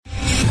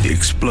the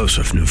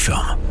explosive new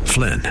film,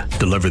 Flynn,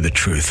 Deliver the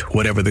Truth,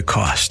 Whatever the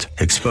Cost,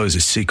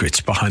 exposes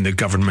secrets behind the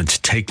government's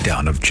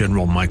takedown of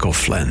General Michael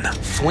Flynn.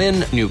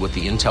 Flynn knew what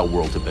the intel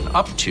world had been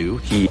up to.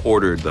 He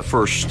ordered the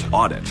first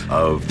audit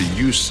of the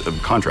use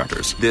of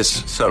contractors.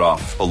 This set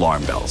off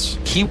alarm bells.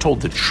 He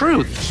told the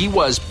truth. He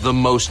was the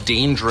most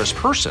dangerous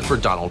person for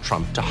Donald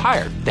Trump to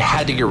hire. They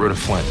had to get rid of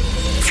Flynn.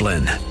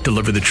 Flynn,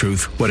 Deliver the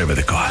Truth, Whatever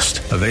the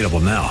Cost. Available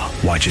now.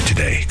 Watch it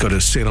today. Go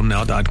to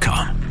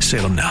salemnow.com.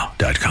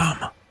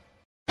 salemnow.com.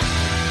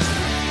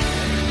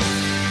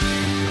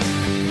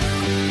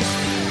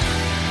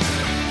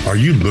 Are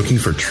you looking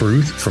for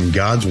truth from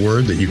God's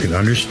Word that you can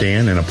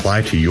understand and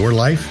apply to your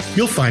life?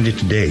 You'll find it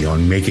today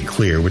on Make It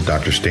Clear with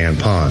Dr. Stan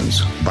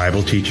Pons,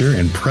 Bible teacher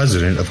and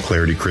president of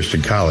Clarity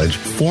Christian College,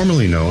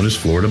 formerly known as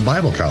Florida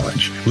Bible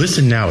College.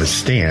 Listen now as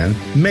Stan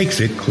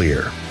makes it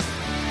clear.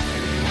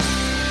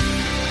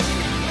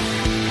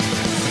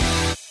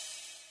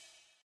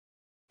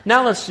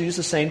 Now let's use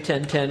the same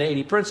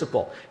 10-10-80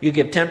 principle. You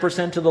give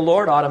 10% to the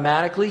Lord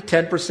automatically,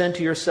 10%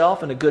 to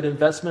yourself in a good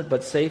investment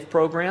but safe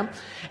program,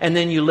 and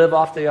then you live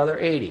off the other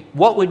 80.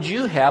 What would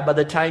you have by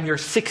the time you're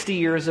 60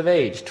 years of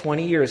age,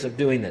 20 years of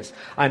doing this?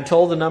 I'm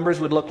told the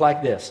numbers would look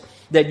like this,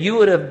 that you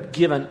would have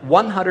given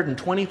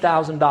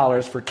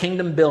 $120,000 for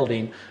kingdom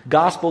building,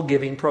 gospel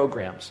giving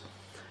programs.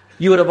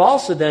 You would have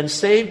also then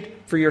saved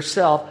for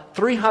yourself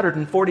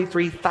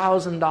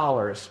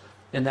 $343,000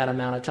 in that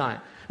amount of time.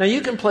 Now,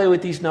 you can play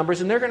with these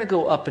numbers, and they're going to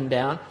go up and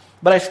down,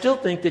 but I still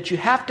think that you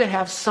have to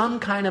have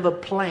some kind of a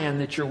plan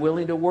that you're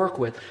willing to work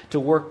with, to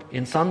work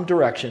in some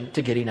direction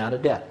to getting out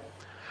of debt.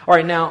 All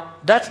right, now,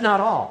 that's not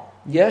all.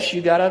 Yes,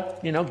 you got to,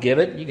 give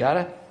it. You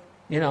got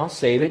to,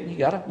 save it. You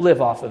got to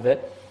live off of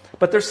it.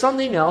 But there's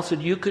something else that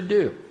you could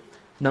do.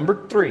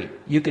 Number 3,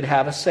 you could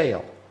have a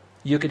sale.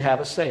 You could have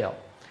a sale.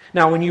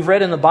 Now, when you've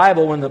read in the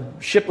Bible, when the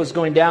ship was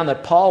going down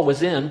that Paul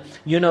was in,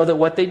 you know that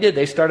what they did,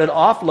 they started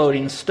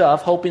offloading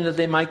stuff, hoping that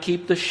they might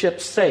keep the ship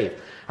safe.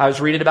 I was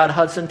reading about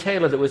Hudson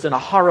Taylor that was in a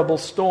horrible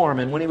storm,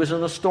 and when he was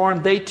in the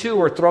storm, they too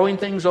were throwing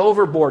things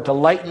overboard to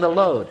lighten the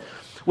load.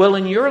 Well,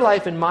 in your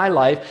life and my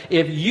life,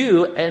 if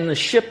you and the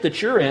ship that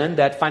you're in,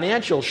 that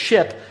financial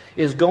ship,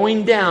 is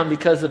going down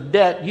because of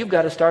debt, you've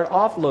got to start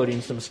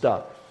offloading some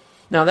stuff.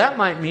 Now, that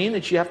might mean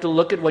that you have to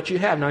look at what you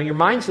have. Now, your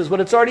mind says, well,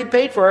 it's already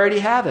paid for, I already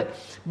have it.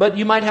 But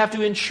you might have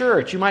to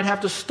insure it. You might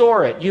have to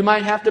store it. You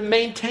might have to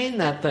maintain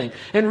that thing.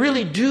 And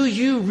really, do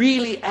you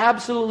really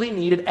absolutely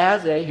need it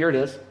as a, here it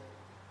is,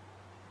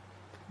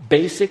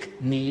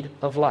 basic need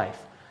of life?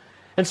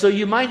 And so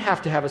you might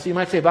have to have it. So you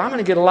might say, but I'm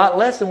going to get a lot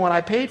less than what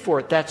I paid for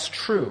it. That's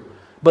true.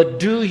 But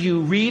do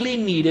you really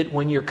need it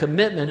when your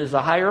commitment is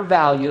a higher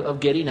value of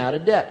getting out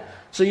of debt?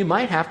 So you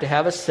might have to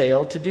have a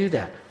sale to do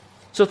that.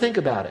 So think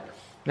about it.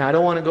 Now, I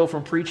don't want to go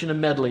from preaching to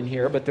meddling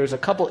here, but there's a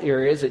couple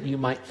areas that you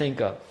might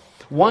think of.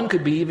 One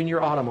could be even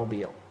your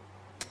automobile.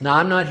 Now,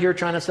 I'm not here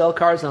trying to sell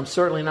cars, and I'm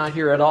certainly not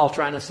here at all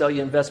trying to sell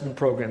you investment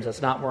programs.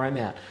 That's not where I'm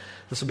at.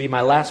 This will be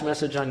my last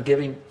message on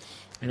giving,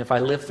 and if I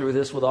live through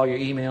this with all your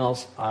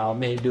emails, I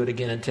may do it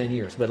again in 10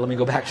 years. But let me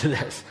go back to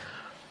this.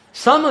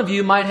 Some of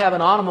you might have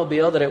an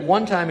automobile that at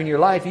one time in your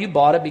life you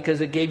bought it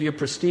because it gave you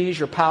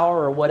prestige or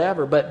power or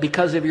whatever, but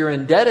because of your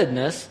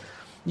indebtedness,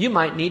 you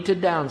might need to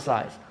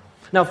downsize.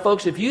 Now,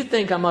 folks, if you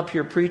think I'm up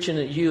here preaching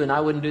at you and I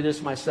wouldn't do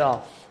this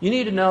myself, you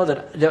need to know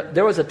that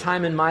there was a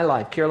time in my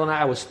life, Carol and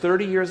I was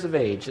 30 years of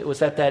age. It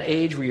was at that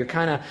age where you're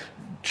kind of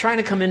trying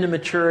to come into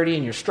maturity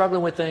and you're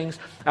struggling with things.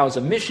 I was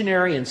a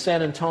missionary in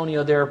San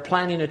Antonio there,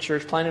 planning a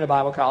church, planning a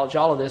Bible college,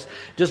 all of this,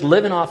 just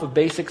living off of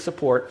basic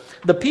support.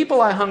 The people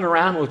I hung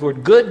around with were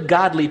good,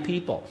 godly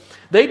people.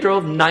 They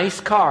drove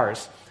nice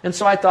cars. And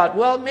so I thought,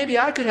 well, maybe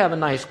I could have a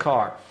nice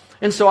car.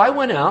 And so I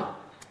went out,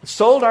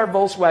 sold our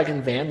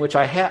Volkswagen van, which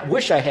I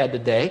wish I had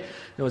today.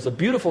 It was a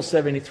beautiful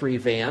 73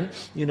 van.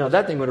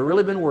 That thing would have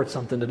really been worth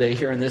something today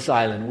here in this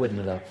island, wouldn't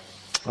it have?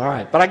 All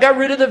right. But I got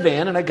rid of the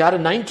van, and I got a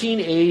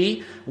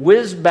 1980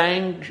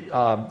 whiz-bang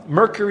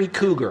Mercury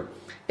Cougar.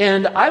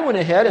 And I went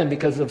ahead, and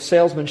because of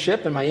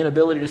salesmanship and my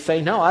inability to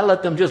say no, I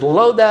let them just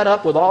load that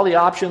up with all the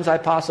options I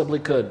possibly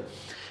could.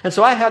 And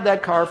so I had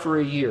that car for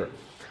a year.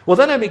 Well,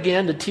 then I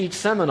began to teach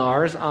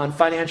seminars on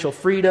financial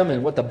freedom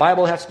and what the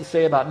Bible has to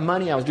say about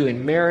money. I was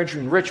doing marriage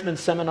enrichment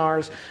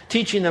seminars,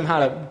 teaching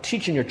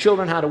your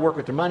children how to work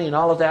with their money and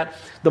all of that.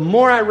 The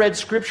more I read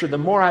Scripture, the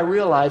more I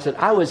realized that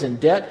I was in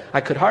debt. I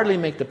could hardly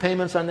make the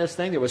payments on this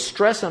thing. There was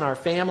stress on our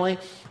family.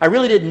 I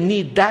really didn't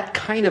need that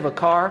kind of a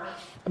car.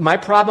 My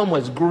problem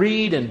was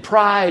greed and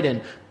pride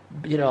and,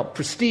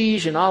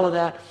 prestige and all of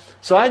that.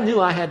 So I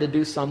knew I had to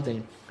do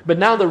something. But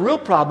now the real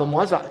problem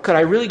was, could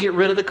I really get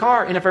rid of the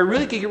car? And if I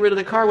really could get rid of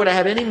the car, would I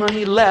have any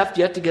money left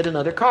yet to get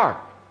another car?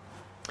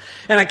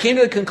 And I came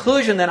to the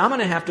conclusion that I'm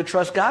going to have to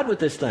trust God with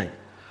this thing.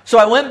 So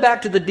I went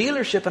back to the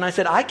dealership and I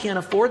said, I can't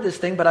afford this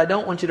thing, but I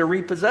don't want you to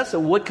repossess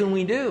it. What can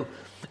we do?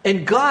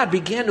 And God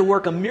began to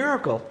work a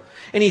miracle.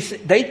 And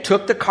they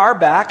took the car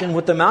back, and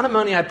with the amount of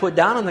money I put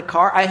down on the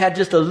car, I had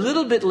just a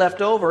little bit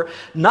left over,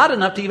 not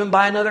enough to even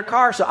buy another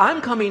car. So I'm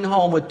coming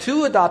home with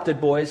 2 adopted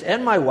boys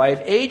and my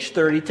wife, age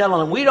 30, telling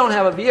them we don't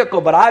have a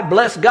vehicle, but I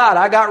bless God,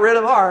 I got rid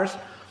of ours.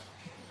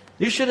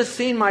 You should have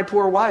seen my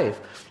poor wife.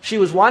 She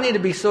was wanting to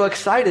be so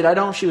excited. I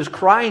don't know if she was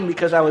crying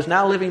because I was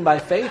now living by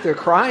faith or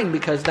crying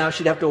because now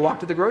she'd have to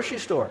walk to the grocery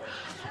store.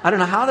 I don't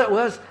know how that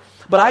was.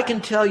 But I can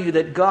tell you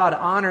that God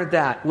honored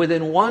that.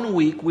 Within 1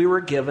 week, we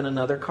were given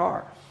another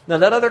car. Now,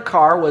 that other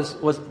car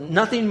was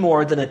nothing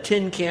more than a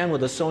tin can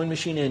with a sewing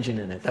machine engine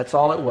in it. That's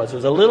all it was. It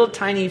was a little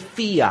tiny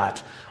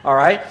Fiat, all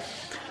right?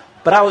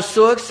 But I was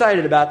so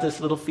excited about this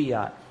little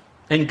Fiat.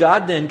 And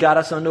God then got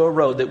us onto a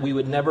road that we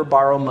would never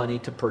borrow money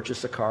to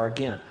purchase a car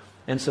again.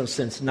 And so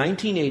since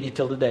 1980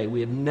 till today,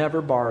 we have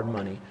never borrowed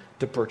money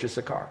to purchase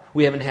a car.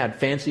 We haven't had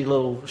fancy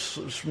little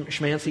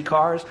schmancy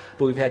cars,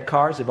 but we've had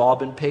cars that have all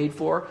been paid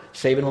for,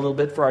 saving a little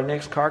bit for our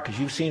next car, because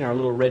you've seen our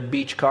little red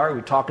beach car.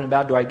 We're talking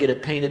about, do I get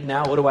it painted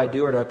now? What do I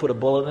do? Or do I put a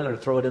bullet in it or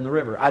throw it in the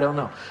river? I don't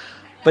know.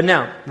 But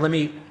now, let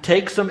me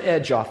take some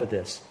edge off of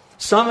this.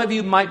 Some of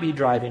you might be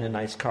driving a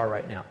nice car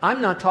right now.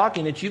 I'm not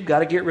talking that you've got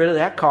to get rid of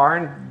that car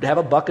and have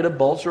a bucket of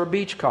bolts or a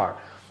beach car.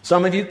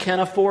 Some of you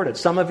can afford it.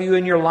 Some of you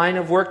in your line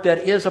of work, that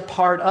is a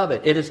part of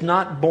it. It is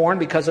not born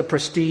because of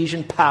prestige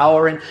and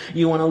power and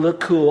you want to look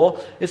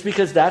cool. It's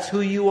because that's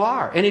who you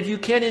are. And if you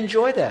can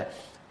enjoy that.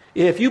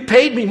 If you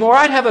paid me more,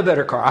 I'd have a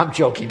better car. I'm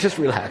joking. Just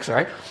relax, all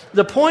right?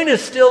 The point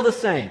is still the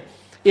same.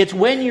 It's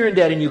when you're in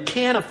debt and you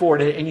can't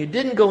afford it and you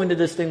didn't go into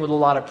this thing with a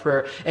lot of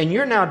prayer and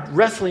you're now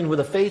wrestling with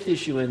a faith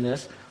issue in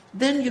this,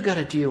 then you got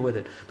to deal with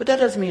it. But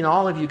that doesn't mean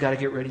all of you got to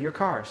get rid of your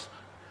cars.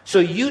 So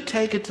you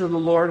take it to the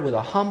Lord with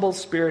a humble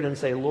spirit and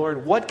say,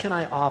 Lord, what can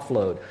I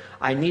offload?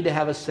 I need to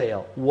have a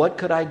sale. What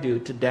could I do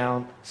to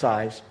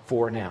downsize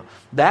for now?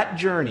 That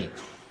journey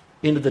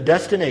into the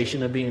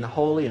destination of being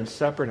holy and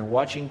separate and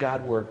watching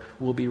God work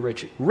will be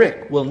rich.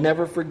 Rick will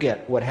never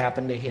forget what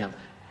happened to him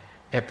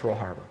at Pearl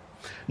Harbor.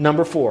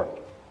 Number 4,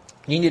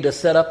 you need to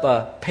set up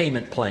a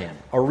payment plan,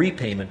 a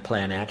repayment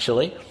plan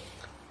actually.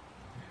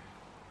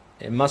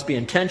 It must be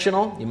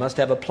intentional. You must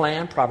have a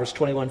plan. Proverbs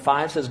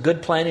 21:5 says,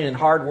 good planning and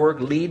hard work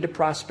lead to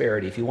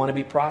prosperity. If you want to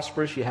be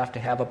prosperous, you have to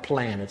have a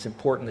plan. It's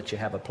important that you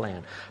have a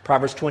plan.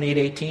 Proverbs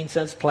 28:18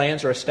 says,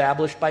 plans are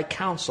established by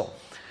counsel.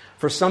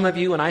 For some of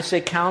you, when I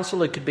say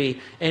counsel, it could be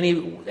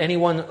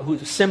anyone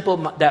who's simple.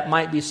 That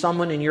might be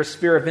someone in your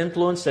sphere of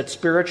influence that's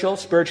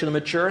spiritually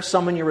mature,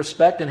 someone you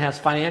respect and has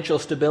financial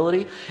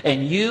stability,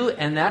 and you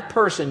and that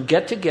person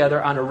get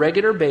together on a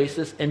regular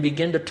basis and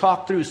begin to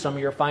talk through some of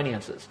your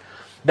finances.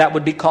 That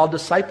would be called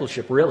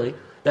discipleship, really.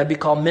 That would be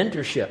called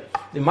mentorship.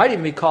 It might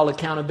even be called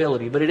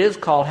accountability, but it is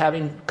called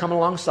having come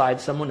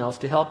alongside someone else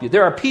to help you.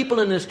 There are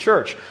people in this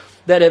church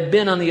that have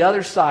been on the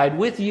other side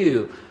with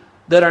you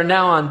that are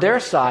now on their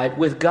side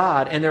with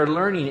God, and they're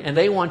learning, and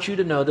they want you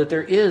to know that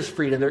there is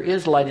freedom, there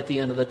is light at the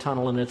end of the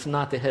tunnel, and it's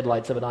not the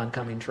headlights of an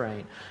oncoming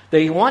train.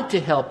 They want to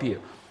help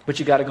you, but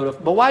you got to go to...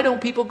 But why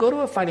don't people go to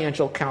a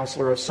financial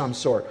counselor of some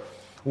sort?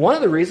 One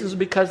of the reasons is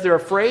because they're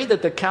afraid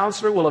that the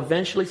counselor will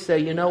eventually say,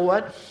 you know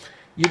what?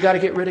 You got to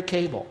get rid of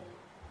cable.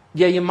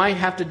 Yeah, you might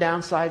have to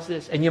downsize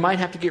this, and you might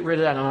have to get rid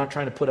of that. I'm not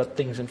trying to put up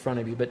things in front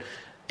of you,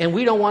 and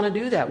we don't want to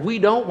do that. We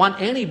don't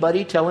want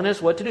anybody telling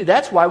us what to do.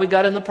 That's why we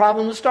got in the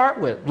problem to start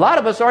with. A lot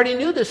of us already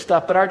knew this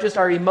stuff, but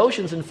our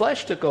emotions and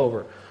flesh took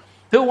over.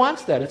 Who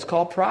wants that? It's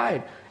called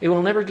pride. It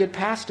will never get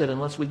past it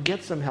unless we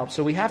get some help.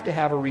 So we have to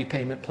have a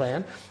repayment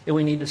plan, and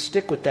we need to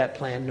stick with that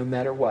plan no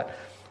matter what.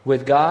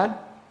 With God,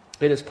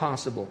 it is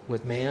possible.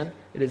 With man,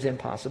 it is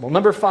impossible.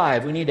 Number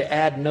 5, we need to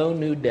add no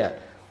new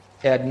debt.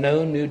 Add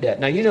no new debt.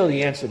 Now, you know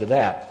the answer to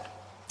that.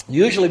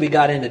 Usually we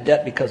got into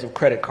debt because of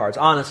credit cards.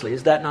 Honestly,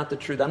 is that not the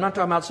truth? I'm not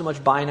talking about so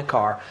much buying a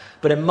car,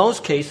 but in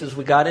most cases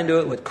we got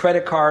into it with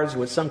credit cards,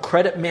 with some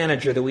credit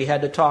manager that we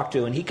had to talk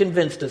to, and he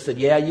convinced us that,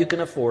 yeah, you can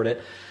afford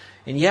it.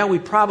 And yeah, we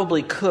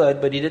probably could,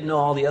 but he didn't know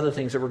all the other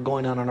things that were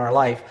going on in our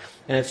life.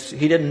 And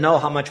he didn't know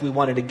how much we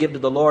wanted to give to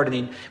the Lord,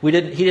 and he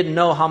didn't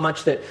know how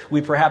much that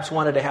we perhaps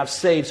wanted to have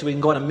saved so we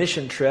can go on a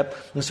mission trip.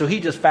 And so he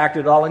just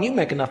factored it all, and you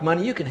make enough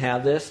money, you can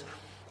have this.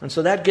 And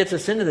so that gets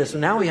us into this.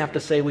 And now we have to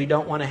say we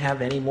don't want to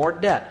have any more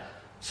debt.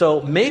 So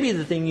maybe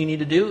the thing you need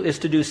to do is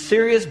to do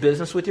serious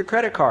business with your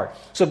credit card.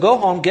 So go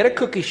home, get a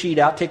cookie sheet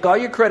out, take all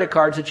your credit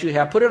cards that you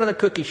have, put it on a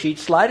cookie sheet,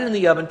 slide it in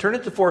the oven, turn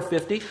it to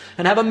 450,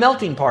 and have a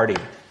melting party.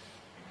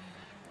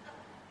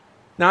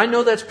 Now, I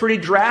know that's pretty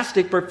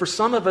drastic, but for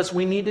some of us,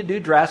 we need to do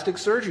drastic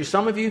surgery.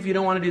 Some of you, if you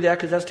don't want to do that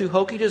because that's too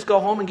hokey, just go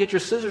home and get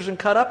your scissors and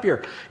cut up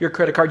your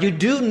credit card. You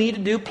do need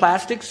to do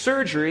plastic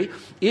surgery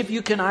if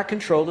you cannot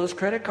control those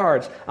credit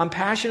cards. I'm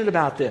passionate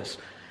about this.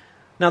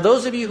 Now,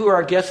 those of you who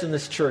are guests in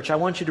this church, I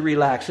want you to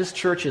relax. This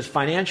church is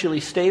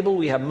financially stable.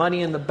 We have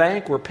money in the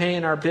bank. We're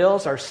paying our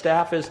bills. Our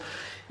staff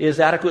is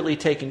adequately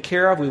taken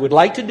care of. We would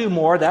like to do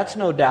more. That's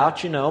no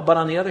doubt, But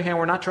on the other hand,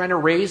 we're not trying to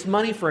raise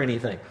money for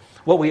anything.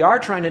 What we are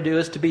trying to do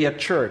is to be a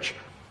church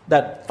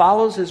that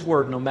follows His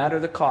Word no matter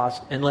the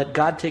cost and let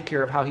God take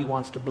care of how He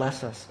wants to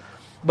bless us.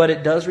 But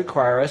it does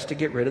require us to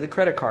get rid of the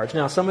credit cards.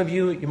 Now, some of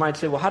you might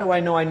say, well, how do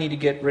I know I need to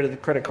get rid of the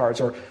credit cards?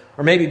 Or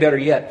maybe better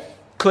yet,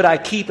 could I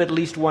keep at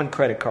least one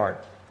credit card?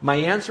 My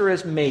answer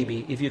is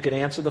maybe if you could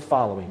answer the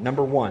following.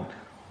 Number 1,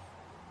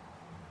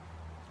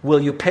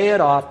 will you pay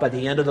it off by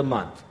the end of the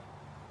month?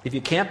 If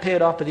you can't pay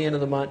it off by the end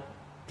of the month,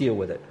 deal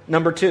with it.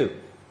 Number 2,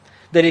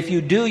 that if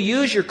you do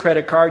use your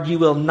credit card, you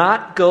will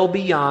not go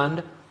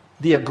beyond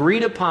the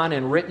agreed upon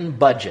and written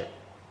budget.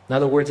 In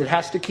other words, it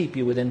has to keep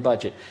you within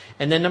budget.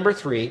 And then number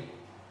 3,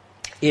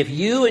 if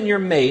you and your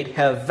mate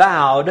have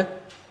vowed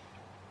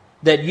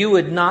that you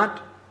would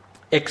not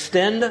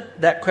extend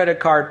that credit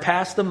card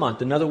past the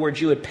month, in other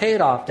words, you would pay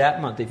it off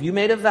that month. If you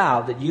made a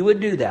vow that you would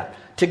do that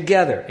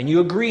together and you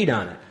agreed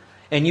on it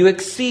and you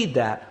exceed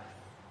that,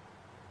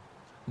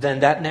 then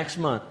that next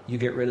month you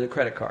get rid of the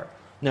credit card.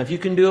 Now, if you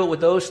can do it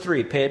with those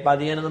 3, pay it by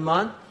the end of the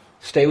month,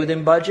 stay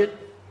within budget,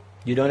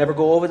 you don't ever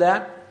go over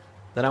that,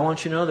 then I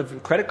want you to know that the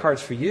credit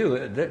card's for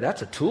you.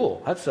 That's a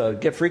tool. That's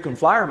get frequent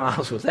flyer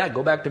miles with that.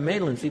 Go back to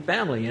Mainland, see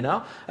family,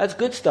 That's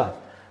good stuff.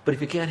 But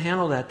if you can't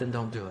handle that, then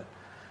don't do it.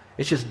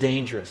 It's just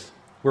dangerous.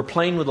 We're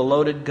playing with a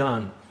loaded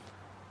gun.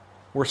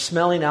 We're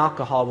smelling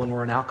alcohol when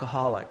we're an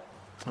alcoholic.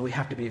 And we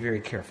have to be very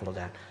careful of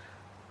that.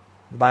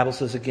 The Bible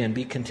says, again,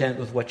 be content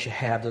with what you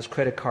have. Those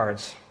credit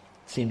cards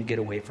seem to get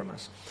away from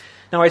us.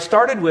 Now, I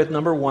started with,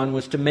 number 1,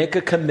 was to make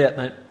a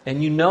commitment.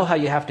 And you know how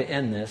you have to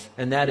end this.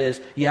 And that is,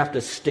 you have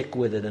to stick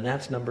with it. And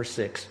that's number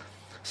 6.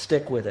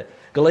 Stick with it.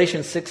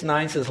 Galatians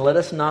 6:9 says, let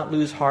us not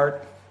lose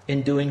heart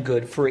in doing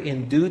good, for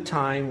in due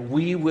time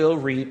we will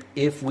reap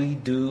if we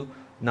do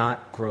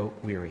not grow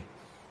weary.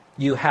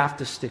 You have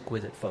to stick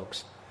with it,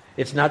 folks.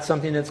 It's not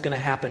something that's going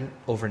to happen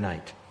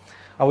overnight.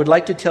 I would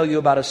like to tell you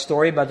about a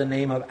story by the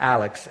name of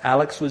Alex.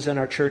 Alex was in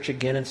our church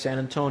again in San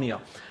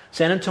Antonio.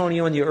 San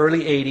Antonio in the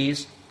early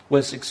 80s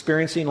was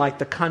experiencing, like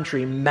the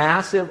country,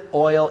 massive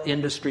oil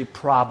industry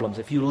problems.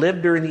 If you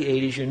lived during the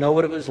 80s, you know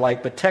what it was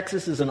like. But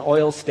Texas is an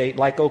oil state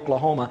like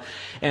Oklahoma.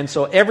 And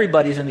so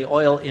everybody's in the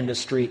oil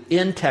industry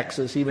in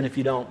Texas, even if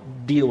you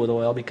don't deal with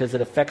oil, because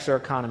it affects our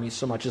economy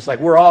so much. It's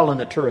like we're all in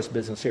the tourist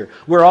business here.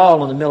 We're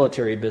all in the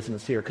military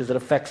business here because it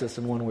affects us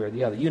in one way or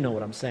the other. You know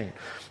what I'm saying.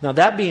 Now,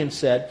 that being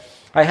said,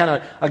 I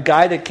had a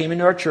guy that came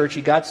into our church.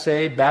 He got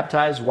saved,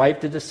 baptized,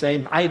 wife did the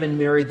same. I even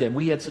married them.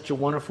 We had such a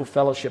wonderful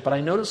fellowship. But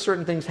I noticed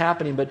certain things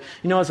happening. But,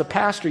 as a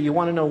pastor, you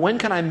want to know, when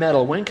can I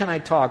meddle? When can I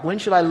talk? When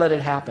should I let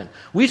it happen?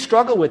 We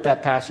struggle with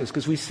that, pastors,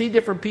 because we see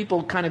different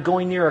people kind of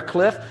going near a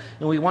cliff,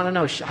 and we want to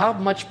know how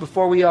much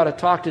before we ought to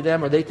talk to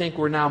them, or they think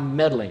we're now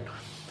meddling.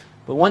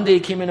 But one day he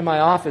came into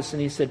my office,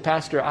 and he said,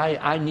 Pastor,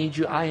 I need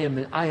you. I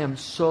am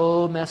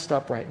so messed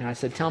up right now. I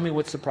said, tell me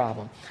what's the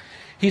problem.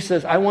 He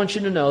says, I want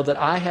you to know that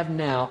I have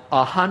now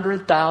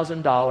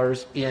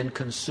 $100,000 in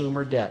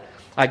consumer debt.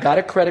 I got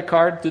a credit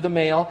card through the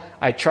mail.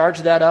 I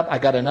charged that up. I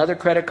got another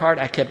credit card.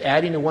 I kept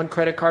adding to one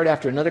credit card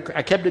after another.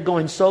 I kept it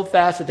going so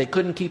fast that they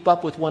couldn't keep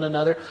up with one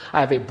another.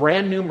 I have a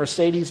brand new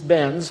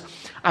Mercedes-Benz.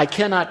 I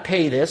cannot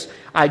pay this.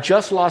 I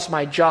just lost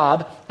my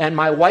job. And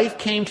my wife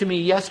came to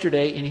me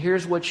yesterday, and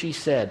here's what she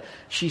said.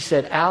 She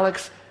said,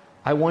 Alex,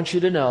 I want you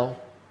to know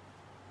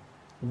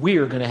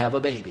we're going to have a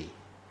baby.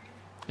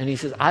 And he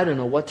says, I don't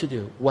know what to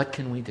do. What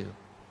can we do?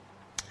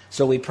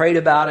 So we prayed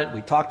about it.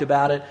 We talked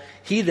about it.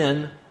 He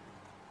then,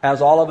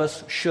 as all of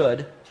us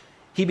should,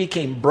 he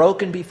became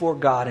broken before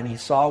God, and he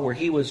saw where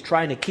he was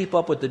trying to keep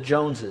up with the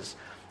Joneses.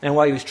 And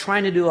while he was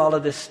trying to do all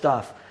of this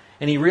stuff,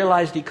 and he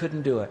realized he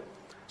couldn't do it.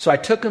 So I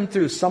took him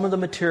through some of the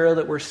material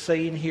that we're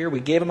seeing here. We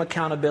gave him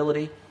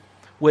accountability.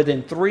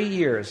 Within 3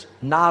 years,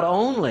 not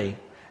only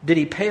did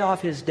he pay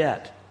off his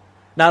debt,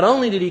 not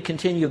only did he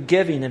continue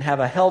giving and have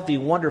a healthy,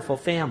 wonderful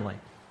family,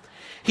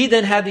 he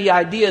then had the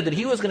idea that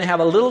he was going to have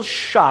a little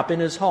shop in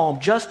his home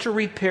just to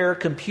repair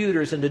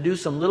computers and to do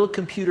some little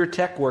computer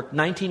tech work,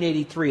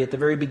 1983, at the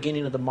very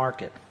beginning of the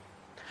market.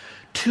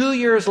 2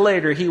 years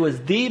later, he was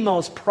the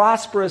most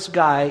prosperous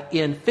guy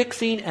in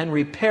fixing and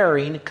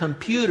repairing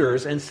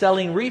computers and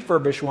selling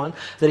refurbished ones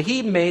that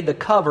he made the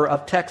cover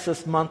of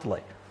Texas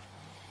Monthly.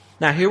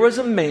 Now, here was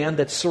a man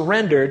that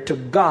surrendered to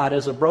God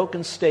as a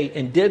broken state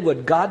and did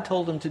what God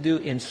told him to do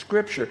in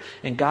Scripture,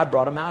 and God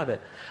brought him out of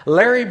it.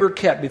 Larry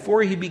Burkett,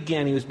 before he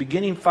was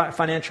beginning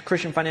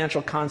Christian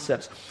Financial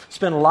Concepts,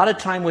 spent a lot of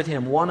time with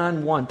him,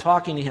 one-on-one,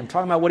 talking to him,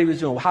 talking about what he was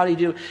doing, how did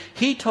he do it.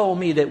 He told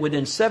me that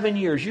within 7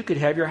 years, you could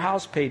have your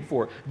house paid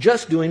for,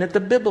 just doing it the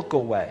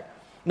biblical way.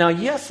 Now,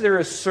 yes, there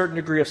is a certain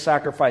degree of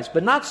sacrifice,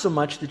 but not so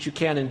much that you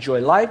can't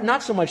enjoy life,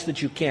 not so much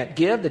that you can't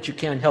give, that you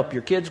can't help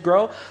your kids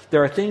grow.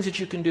 There are things that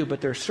you can do,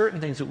 but there are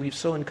certain things that we've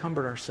so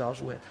encumbered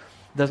ourselves with.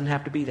 It doesn't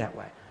have to be that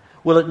way.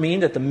 Will it mean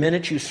that the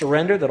minute you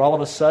surrender, that all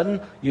of a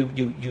sudden you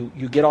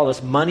get all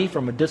this money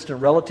from a distant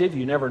relative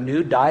you never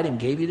knew, died and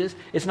gave you this?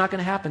 It's not going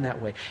to happen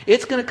that way.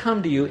 It's going to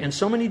come to you in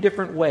so many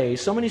different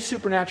ways, so many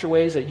supernatural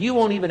ways that you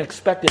won't even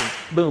expect it.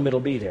 Boom, it'll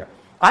be there.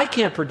 I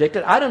can't predict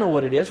it. I don't know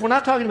what it is. We're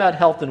not talking about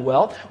health and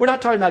wealth. We're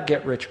not talking about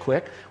get rich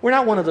quick. We're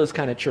not one of those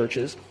kind of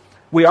churches.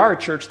 We are a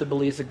church that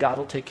believes that God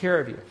will take care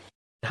of you.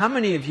 How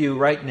many of you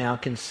right now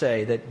can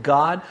say that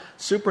God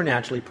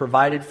supernaturally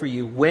provided for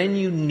you when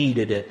you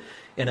needed it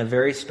in a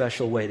very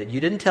special way, that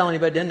you didn't tell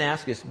anybody, didn't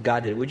ask us,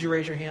 God did it? Would you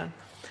raise your hand?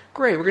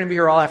 Great, we're going to be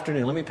here all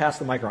afternoon. Let me pass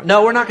the mic around.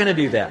 No, we're not going to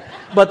do that.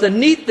 But the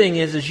neat thing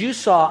is you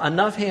saw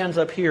enough hands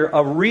up here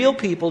of real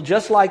people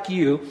just like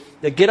you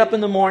that get up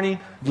in the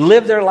morning,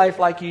 live their life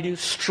like you do,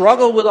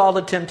 struggle with all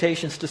the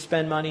temptations to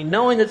spend money,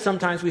 knowing that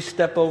sometimes we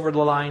step over the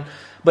line,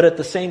 but at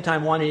the same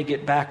time wanting to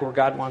get back where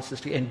God wants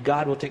us to. And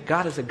God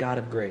is a God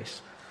of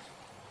grace.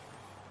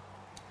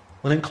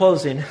 Well, in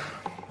closing,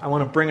 I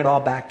want to bring it all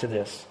back to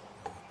this.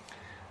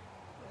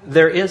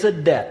 There is a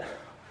debt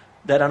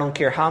that I don't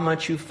care how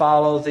much you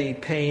follow the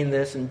paying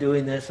this and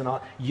doing this and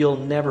all, you'll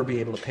never be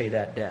able to pay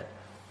that debt.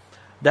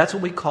 That's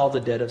what we call the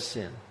debt of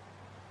sin.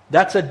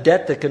 That's a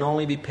debt that can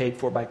only be paid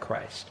for by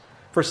Christ.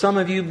 For some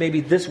of you,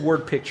 maybe this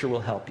word picture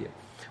will help you.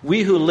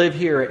 We who live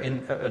here,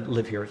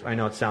 I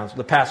know it sounds,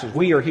 the pastors,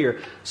 we are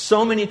here.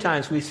 So many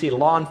times we see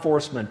law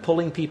enforcement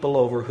pulling people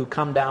over who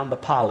come down the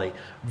Poly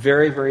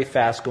very, very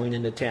fast going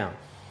into town.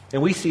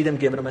 And we see them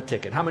giving them a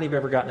ticket. How many have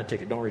ever gotten a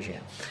ticket? Don't raise your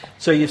hand.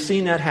 So you've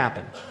seen that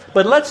happen.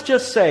 But let's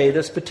just say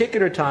this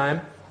particular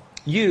time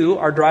you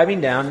are driving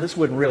down. This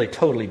wouldn't really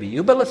totally be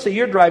you, but let's say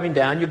you're driving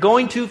down. You're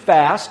going too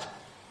fast.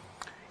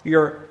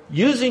 You're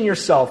using your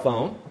cell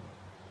phone.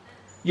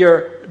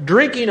 You're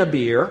drinking a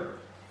beer.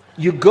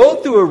 You go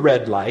through a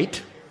red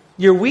light.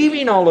 You're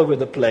weaving all over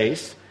the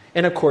place.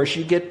 And of course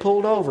you get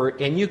pulled over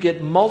and you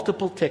get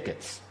multiple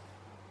tickets.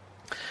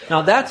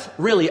 Now that's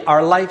really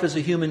our life as a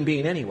human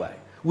being anyway.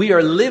 We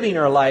are living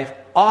our life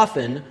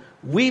often,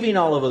 weaving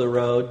all over the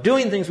road,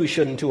 doing things we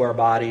shouldn't to our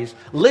bodies,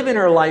 living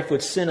our life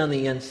with sin on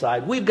the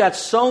inside. We've got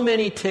so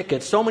many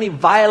tickets, so many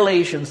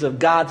violations of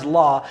God's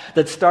law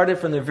that started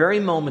from the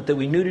very moment that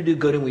we knew to do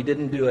good and we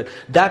didn't do it.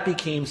 That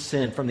became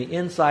sin from the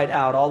inside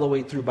out all the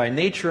way through by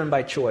nature and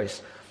by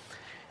choice.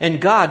 And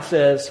God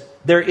says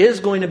there is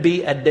going to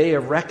be a day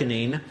of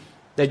reckoning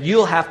that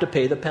you'll have to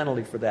pay the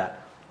penalty for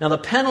that. Now the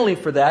penalty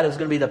for that is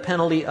going to be the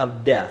penalty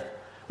of death.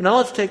 Now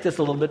let's take this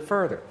a little bit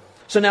further.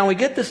 So now we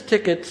get these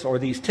tickets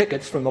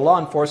from the law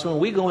enforcement.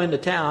 We go into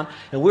town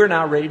and we're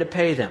now ready to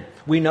pay them.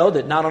 We know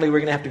that not only we're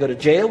going to have to go to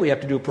jail, we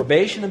have to do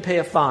probation and pay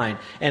a fine.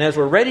 And as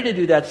we're ready to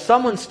do that,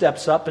 someone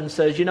steps up and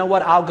says, you know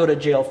what, I'll go to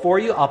jail for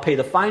you, I'll pay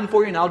the fine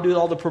for you, and I'll do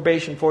all the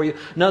probation for you.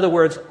 In other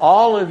words,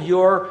 all of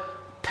your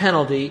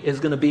penalty is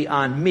going to be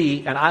on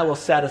me and I will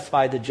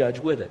satisfy the judge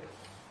with it.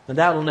 And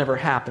that will never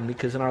happen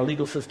because in our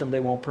legal system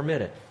they won't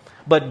permit it.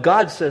 But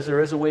God says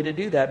there is a way to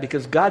do that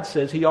because God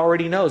says He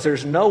already knows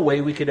there's no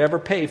way we could ever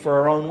pay for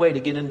our own way to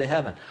get into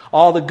heaven.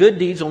 All the good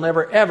deeds will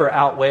never ever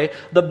outweigh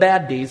the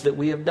bad deeds that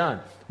we have done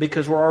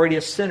because we're already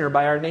a sinner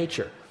by our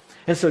nature.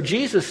 And so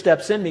Jesus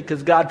steps in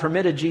because God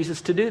permitted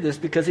Jesus to do this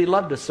because He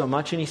loved us so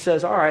much. And He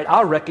says, all right,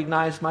 I'll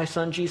recognize my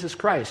Son Jesus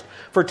Christ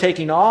for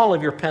taking all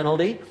of your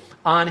penalty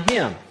on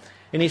Him.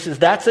 And He says,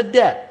 that's a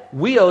debt.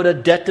 We owed a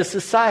debt to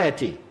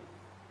society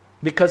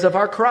because of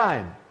our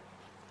crime.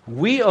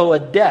 We owe a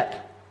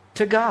debt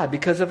to God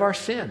because of our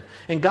sin.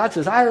 And God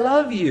says, I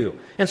love you.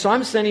 And so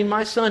I'm sending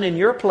my Son in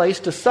your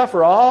place to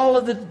suffer all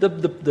of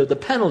the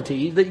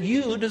penalty that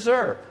you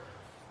deserve.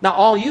 Now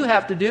all you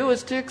have to do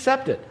is to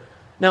accept it.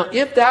 Now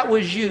if that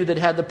was you that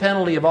had the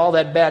penalty of all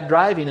that bad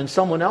driving and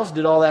someone else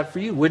did all that for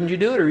you, wouldn't you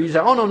do it? Or you say,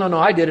 oh no,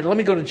 I did it. Let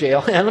me go to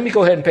jail. And let me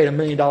go ahead and pay $1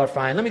 million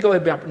fine. Let me go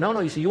ahead. No,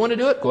 you say, you want to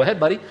do it? Go ahead,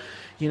 buddy.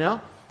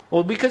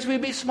 Well, because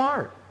we'd be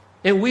smart.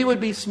 And we would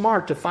be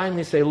smart to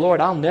finally say,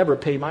 Lord, I'll never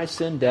pay my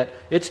sin debt.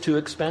 It's too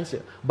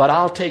expensive. But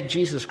I'll take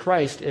Jesus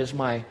Christ as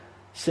my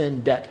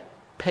sin debt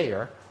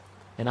payer.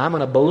 And I'm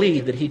going to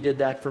believe that He did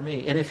that for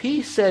me. And if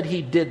He said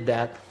He did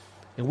that,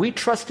 and we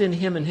trust in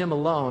Him and Him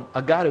alone,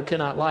 a God who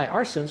cannot lie,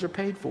 our sins are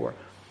paid for.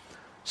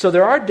 So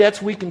there are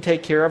debts we can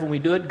take care of, and we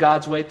do it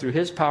God's way through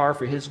His power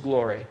for His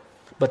glory.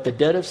 But the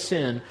debt of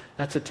sin,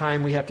 that's a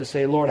time we have to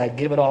say, Lord, I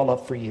give it all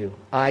up for you.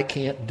 I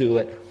can't do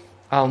it.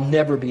 I'll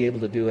never be able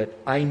to do it.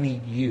 I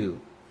need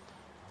you.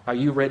 Are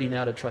you ready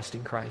now to trust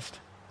in Christ?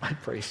 I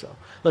pray so.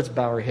 Let's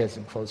bow our heads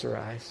and close our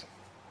eyes.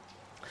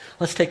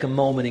 Let's take a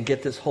moment and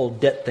get this whole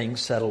debt thing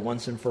settled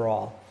once and for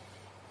all.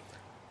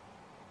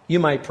 You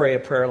might pray a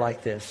prayer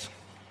like this.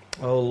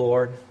 Oh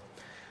Lord,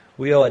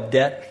 we owe a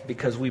debt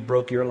because we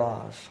broke your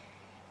laws.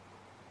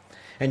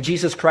 And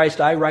Jesus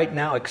Christ, I right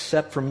now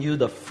accept from you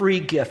the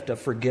free gift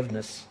of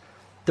forgiveness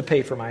to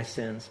pay for my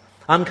sins.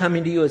 I'm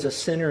coming to you as a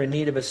sinner in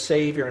need of a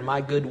Savior, and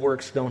my good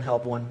works don't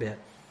help one bit.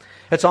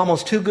 It's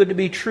almost too good to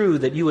be true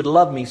that you would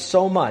love me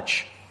so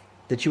much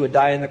that you would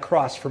die on the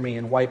cross for me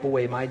and wipe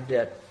away my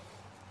debt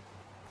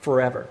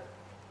forever.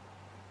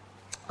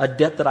 A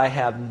debt that I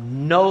have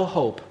no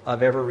hope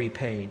of ever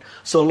repaying.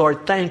 So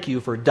Lord, thank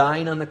you for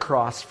dying on the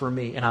cross for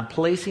me, and I'm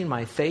placing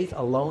my faith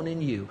alone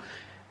in you.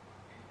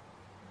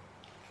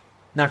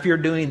 Now, if you're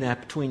doing that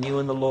between you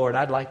and the Lord,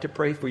 I'd like to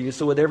pray for you.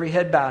 So with every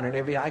head bowed and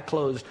every eye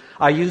closed,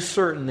 are you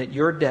certain that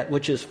your debt,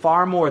 which is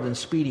far more than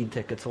speeding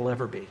tickets will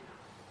ever be,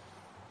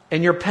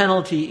 and your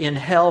penalty in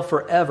hell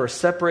forever,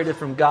 separated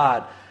from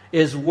God,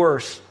 is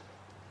worse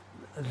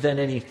than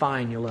any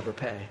fine you'll ever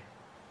pay?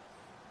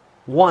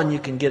 One, you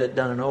can get it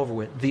done and over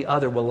with. The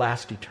other will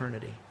last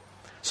eternity.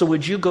 So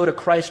would you go to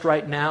Christ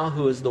right now,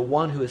 who is the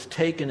one who has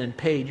taken and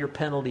paid your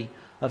penalty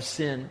of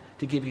sin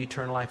to give you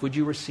eternal life? Would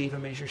you receive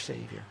Him as your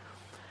Savior?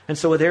 And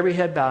so with every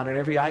head bowed and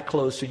every eye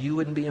closed, so you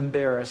wouldn't be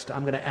embarrassed,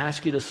 I'm going to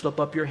ask you to slip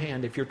up your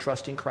hand if you're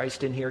trusting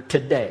Christ in here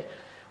today,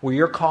 where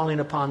you're calling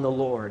upon the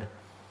Lord,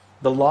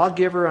 the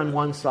lawgiver on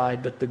one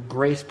side, but the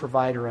grace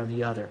provider on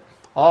the other.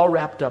 all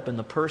wrapped up in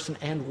the person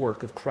and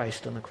work of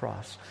Christ on the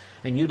cross.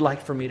 And you'd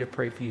like for me to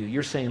pray for you.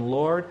 You're saying,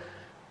 Lord,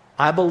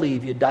 I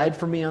believe you died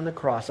for me on the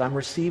cross. I'm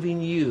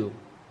receiving you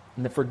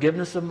in the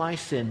forgiveness of my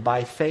sin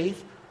by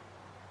faith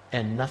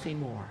and nothing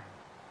more.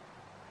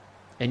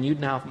 And you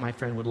now, my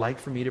friend, would like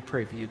for me to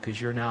pray for you because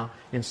you're now,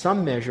 in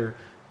some measure,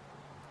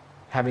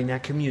 having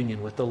that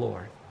communion with the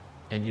Lord.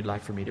 And you'd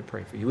like for me to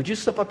pray for you. Would you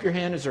slip up your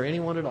hand? Is there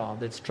anyone at all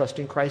that's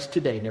trusting Christ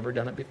today, never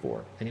done it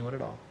before? Anyone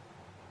at all?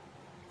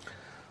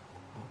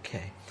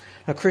 Okay.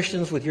 Now,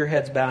 Christians, with your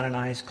heads bowed and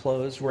eyes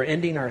closed, we're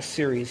ending our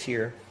series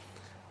here.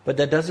 But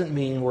that doesn't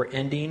mean we're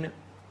ending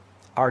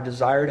our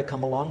desire to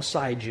come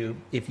alongside you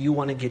if you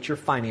want to get your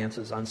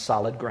finances on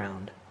solid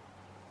ground.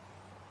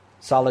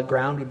 Solid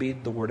ground would be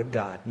the Word of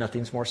God.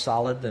 Nothing's more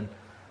solid than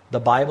the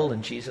Bible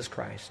and Jesus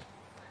Christ.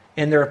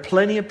 And there are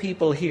plenty of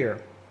people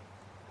here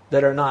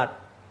that are not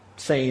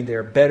saying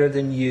they're better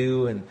than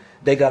you and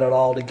they got it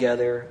all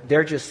together.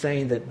 They're just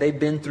saying that they've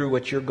been through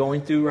what you're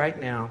going through right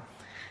now,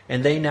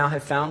 and they now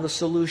have found the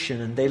solution,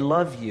 and they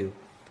love you,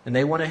 and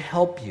they want to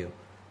help you.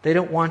 They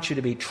don't want you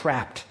to be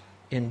trapped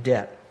in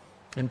debt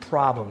and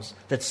problems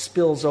that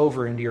spills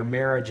over into your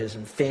marriages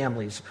and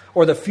families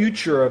or the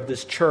future of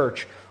this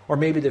church or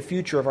maybe the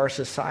future of our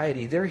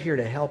society. They're here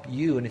to help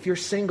you. And if you're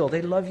single,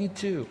 they love you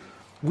too.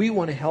 We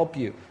want to help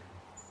you.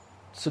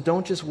 So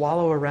don't just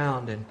wallow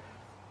around in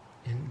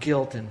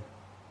guilt and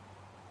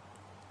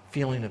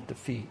feeling of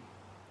defeat.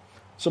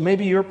 So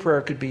maybe your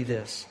prayer could be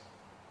this.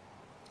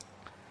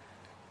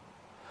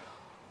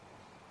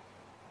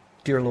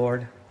 Dear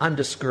Lord, I'm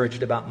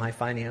discouraged about my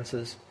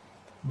finances,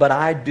 but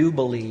I do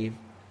believe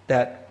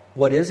that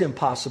what is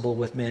impossible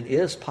with men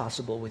is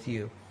possible with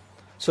you.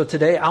 So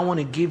today I want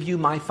to give you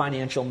my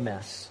financial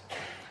mess.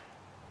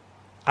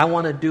 I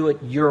want to do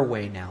it your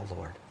way now,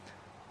 Lord.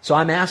 So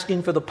I'm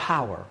asking for the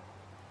power.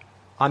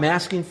 I'm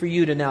asking for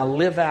you to now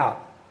live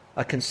out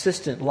a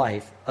consistent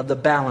life of the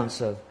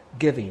balance of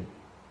giving,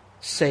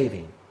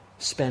 saving,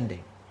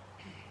 spending.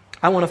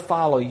 I want to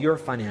follow your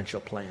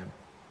financial plan.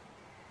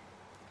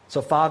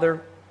 So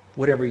Father,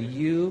 whatever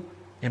you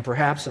and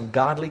perhaps some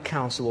godly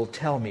counsel will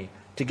tell me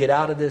to get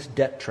out of this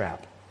debt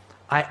trap,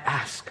 I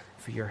ask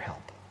for your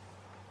help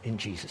in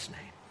Jesus' name.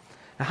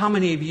 Now, how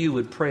many of you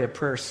would pray a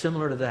prayer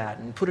similar to that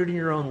and put it in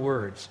your own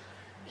words?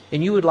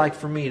 And you would like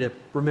for me to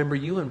remember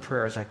you in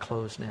prayer as I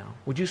close now.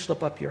 Would you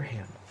slip up your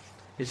hand?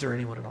 Is there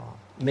anyone at all?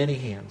 Many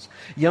hands.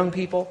 Young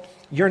people,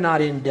 you're not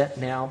in debt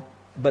now,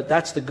 but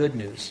that's the good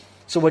news.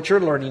 So what you're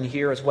learning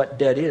here is what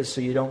debt is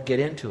so you don't get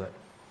into it.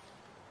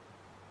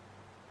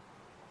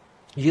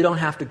 You don't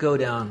have to go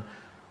down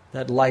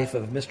that life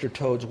of Mr.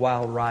 Toad's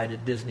Wild Ride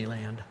at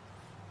Disneyland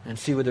and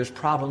see where there's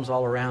problems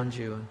all around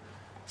you and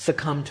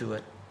succumb to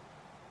it.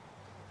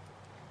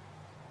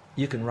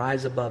 You can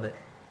rise above it.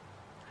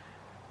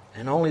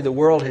 And only the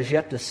world has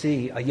yet to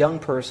see a young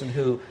person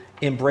who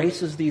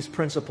embraces these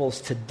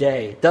principles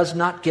today, does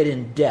not get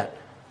in debt,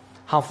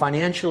 how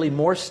financially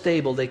more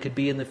stable they could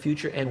be in the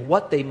future, and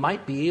what they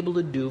might be able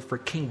to do for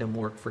kingdom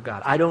work for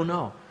God. I don't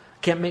know.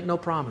 Can't make no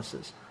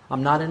promises.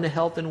 I'm not into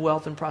health and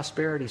wealth and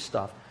prosperity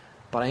stuff,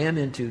 but I am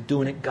into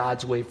doing it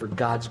God's way for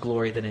God's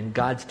glory, that in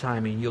God's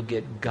timing you'll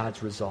get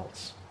God's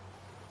results.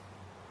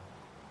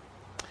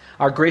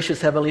 Our gracious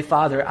Heavenly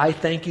Father, I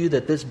thank you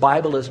that this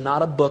Bible is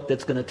not a book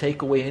that's going to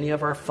take away any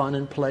of our fun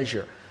and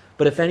pleasure.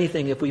 But if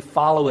anything, if we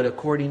follow it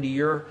according to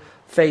your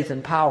faith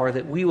and power,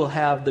 that we will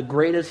have the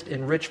greatest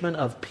enrichment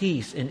of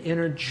peace and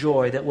inner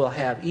joy that we'll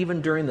have,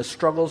 even during the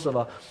struggles of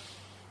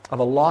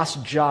a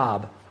lost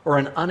job or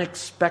an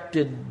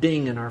unexpected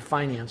ding in our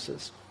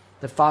finances.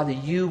 That, Father,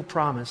 you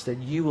promise that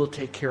you will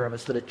take care of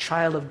us, that a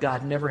child of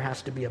God never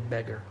has to be a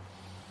beggar.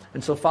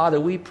 And so, Father,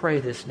 we pray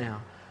this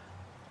now.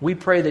 We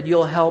pray that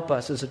you'll help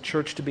us as a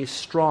church to be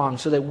strong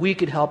so that we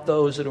could help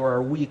those that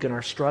are weak and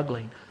are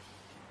struggling.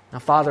 Now,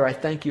 Father, I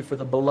thank you for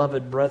the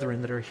beloved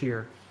brethren that are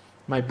here,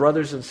 my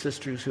brothers and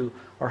sisters who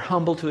are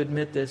humble to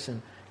admit this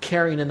and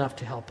caring enough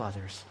to help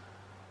others.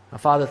 Now,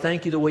 Father,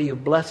 thank you the way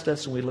you've blessed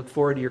us, and we look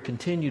forward to your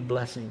continued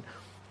blessing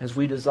as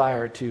we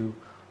desire to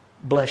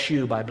bless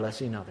you by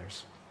blessing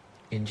others.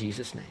 In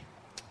Jesus' name,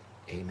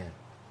 amen.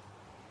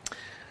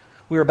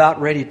 We're about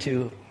ready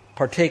to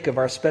partake of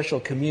our special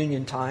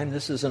communion time.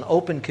 This is an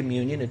open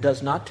communion. It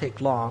does not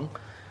take long,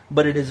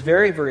 but it is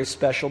very, very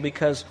special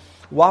because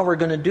while we're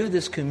going to do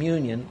this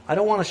communion, I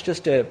don't want us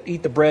just to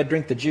eat the bread,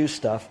 drink the juice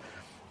stuff.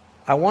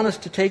 I want us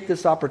to take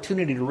this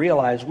opportunity to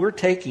realize we're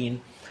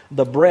taking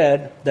the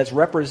bread that's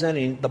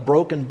representing the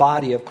broken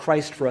body of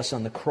Christ for us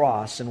on the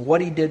cross and what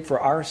he did for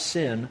our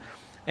sin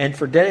and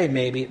for today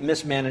maybe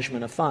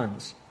mismanagement of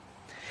funds.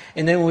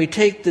 And then when we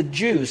take the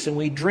juice and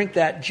we drink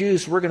that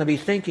juice, we're going to be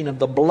thinking of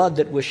the blood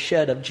that was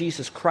shed of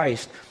Jesus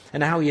Christ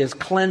and how he has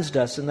cleansed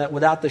us, and that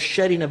without the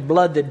shedding of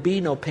blood there'd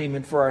be no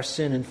payment for our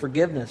sin and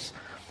forgiveness.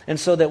 And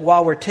so that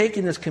while we're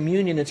taking this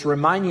communion, it's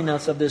reminding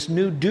us of this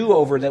new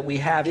do-over that we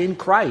have in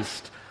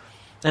Christ.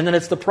 And then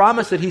it's the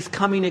promise that he's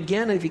coming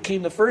again. If he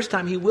came the first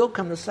time, he will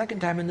come the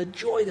second time, and the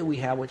joy that we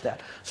have with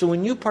that. So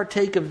when you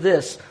partake of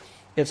this,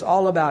 it's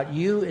all about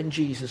you and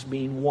Jesus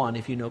being one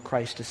if you know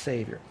Christ as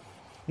Savior.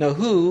 Now,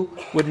 who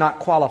would not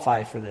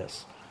qualify for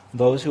this?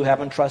 Those who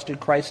haven't trusted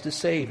Christ as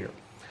Savior.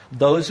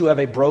 Those who have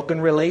a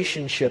broken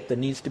relationship that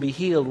needs to be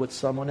healed with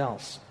someone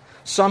else.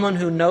 Someone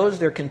who knows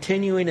they're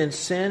continuing in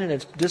sin and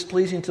it's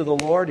displeasing to the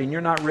Lord, and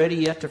you're not ready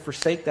yet to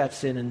forsake that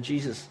sin. And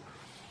Jesus,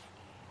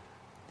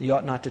 you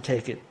ought not to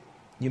take it.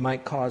 You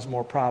might cause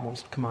more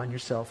problems. Come on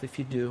yourself if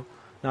you do.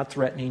 Not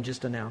threatening,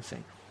 just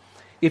announcing.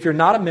 If you're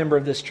not a member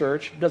of this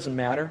church, it doesn't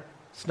matter.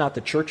 It's not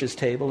the church's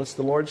table, it's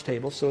the Lord's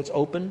table, so it's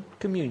open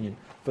communion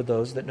for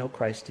those that know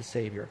Christ as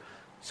Savior.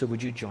 So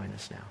would you join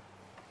us now?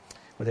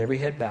 With every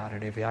head bowed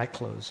and every eye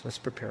closed, let's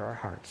prepare our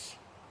hearts.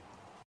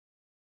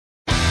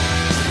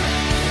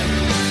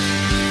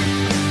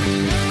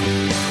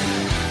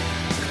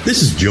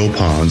 This is Joe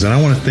Pons, and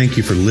I want to thank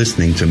you for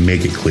listening to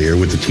Make It Clear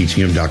with the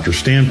teaching of Dr.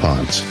 Stan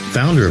Pons,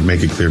 founder of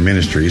Make It Clear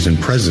Ministries and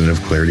president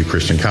of Clarity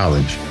Christian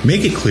College.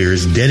 Make It Clear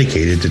is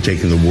dedicated to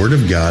taking the Word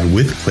of God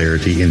with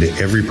clarity into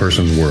every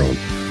person's world.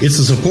 It's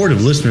the support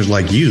of listeners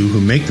like you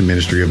who make the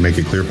ministry of Make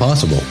It Clear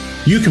possible.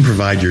 You can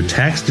provide your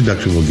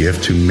tax-deductible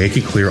gift to Make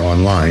It Clear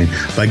online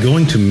by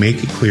going to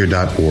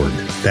makeitclear.org.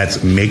 That's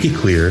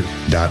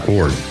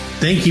makeitclear.org.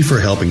 Thank you for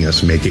helping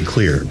us make it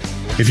clear.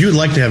 If you would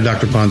like to have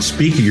Dr. Pons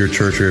speak at your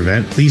church or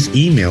event, please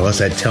email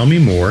us at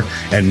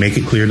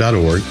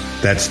tellmemore@makeitclear.org.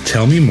 That's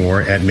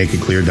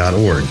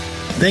tellmemore@makeitclear.org.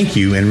 Thank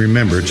you, and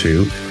remember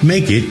to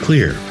make it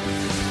clear.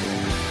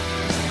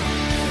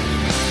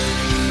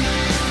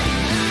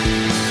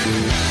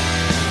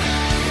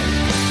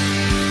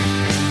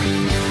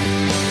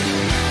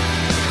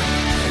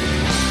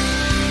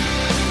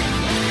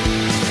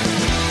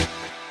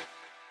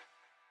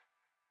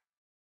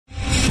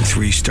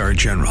 Three-star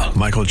General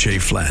Michael J.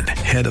 Flynn,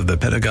 head of the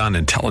Pentagon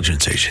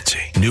Intelligence Agency,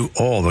 knew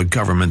all the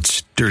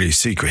government's dirty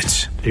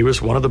secrets. He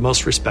was one of the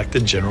most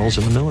respected generals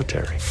in the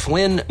military.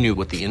 Flynn knew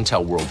what the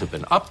intel world had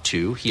been up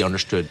to. He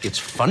understood its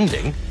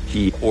funding.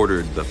 He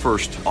ordered the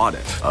first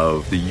audit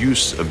of the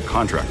use of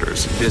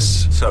contractors.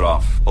 This set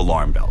off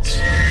alarm bells.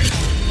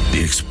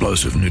 The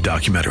explosive new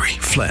documentary,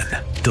 Flynn,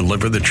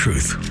 Deliver the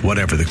Truth,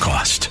 Whatever the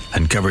Cost,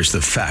 uncovers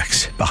the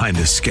facts behind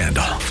this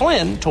scandal.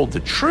 Flynn told the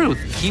truth.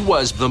 He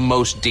was the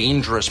most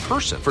dangerous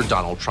person for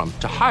Donald Trump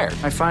to hire.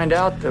 I find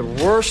out the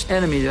worst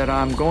enemy that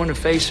I'm going to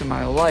face in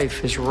my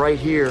life is right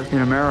here in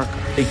America.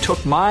 They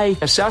took my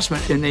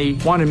assessment and they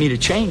wanted me to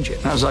change it.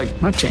 And I was like,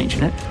 I'm not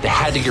changing it. They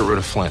had to get rid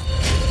of Flynn.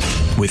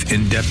 With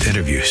in-depth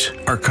interviews,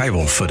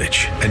 archival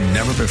footage, and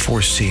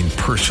never-before-seen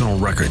personal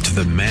records of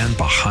the man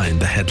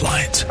behind the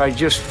headlines. I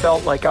just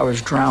felt like I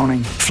was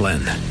drowning. Flynn,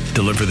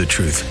 Deliver the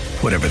Truth,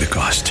 Whatever the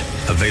Cost.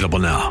 Available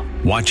now.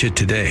 Watch it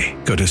today.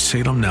 Go to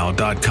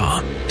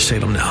salemnow.com.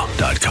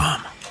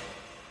 salemnow.com.